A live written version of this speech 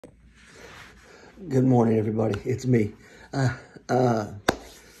Good morning, everybody. It's me.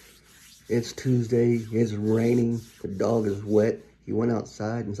 It's Tuesday. It's raining. The dog is wet. He went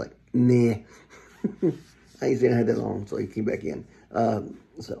outside and was like, nah. I ain't saying I had that long, so he came back in.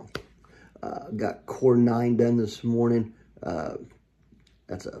 Got core 9 done this morning.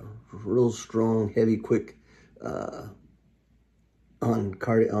 That's a real strong, heavy, quick on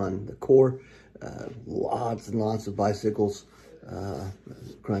the core. Lots and lots of bicycles,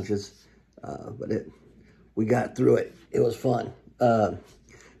 crunches. But we got through it. It was fun.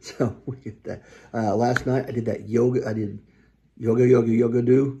 So we did that. Last night I did that yoga. I did yoga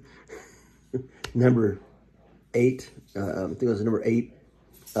do. Number 8. I think it was number 8.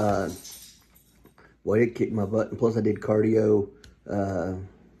 Well, it kicked my butt. And plus I did cardio,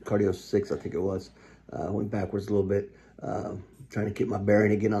 cardio 6, I think it was. Went backwards a little bit. Trying to keep my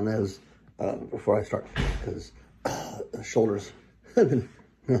bearing again on those before I start, because the shoulders have been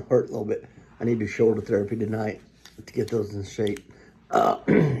hurt a little bit. I need to do shoulder therapy tonight to get those in shape. So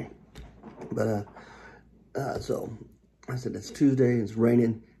I said, it's Tuesday, it's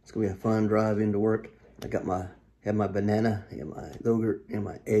raining, it's gonna be a fun drive into work. I had my banana and my yogurt and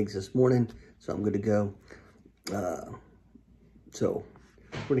my eggs this morning, so I'm good to go. So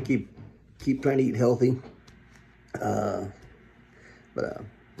we're gonna keep trying to eat healthy. You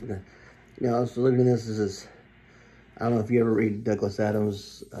know, I was looking at this, I don't know if you ever read Douglas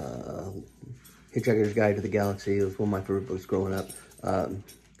Adams' Hitchhiker's Guide to the Galaxy. It was one of my favorite books growing up.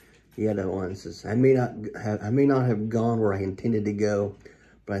 He had that one that says, I may not have gone where I intended to go,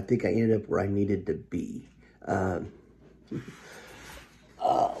 but I think I ended up where I needed to be.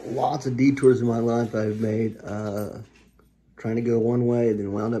 Lots of detours in my life I've made, trying to go one way,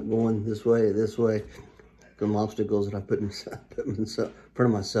 then wound up going this way. Some obstacles that I put in front of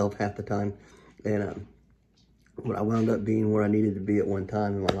myself half the time. And but I wound up being where I needed to be at one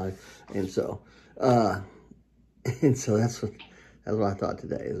time in my life. And so that's what I thought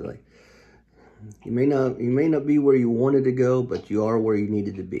today. Is like, you may not be where you wanted to go, but you are where you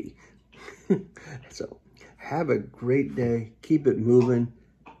needed to be. So have a great day, keep it moving,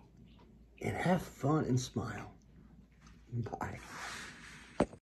 and have fun and smile. Bye.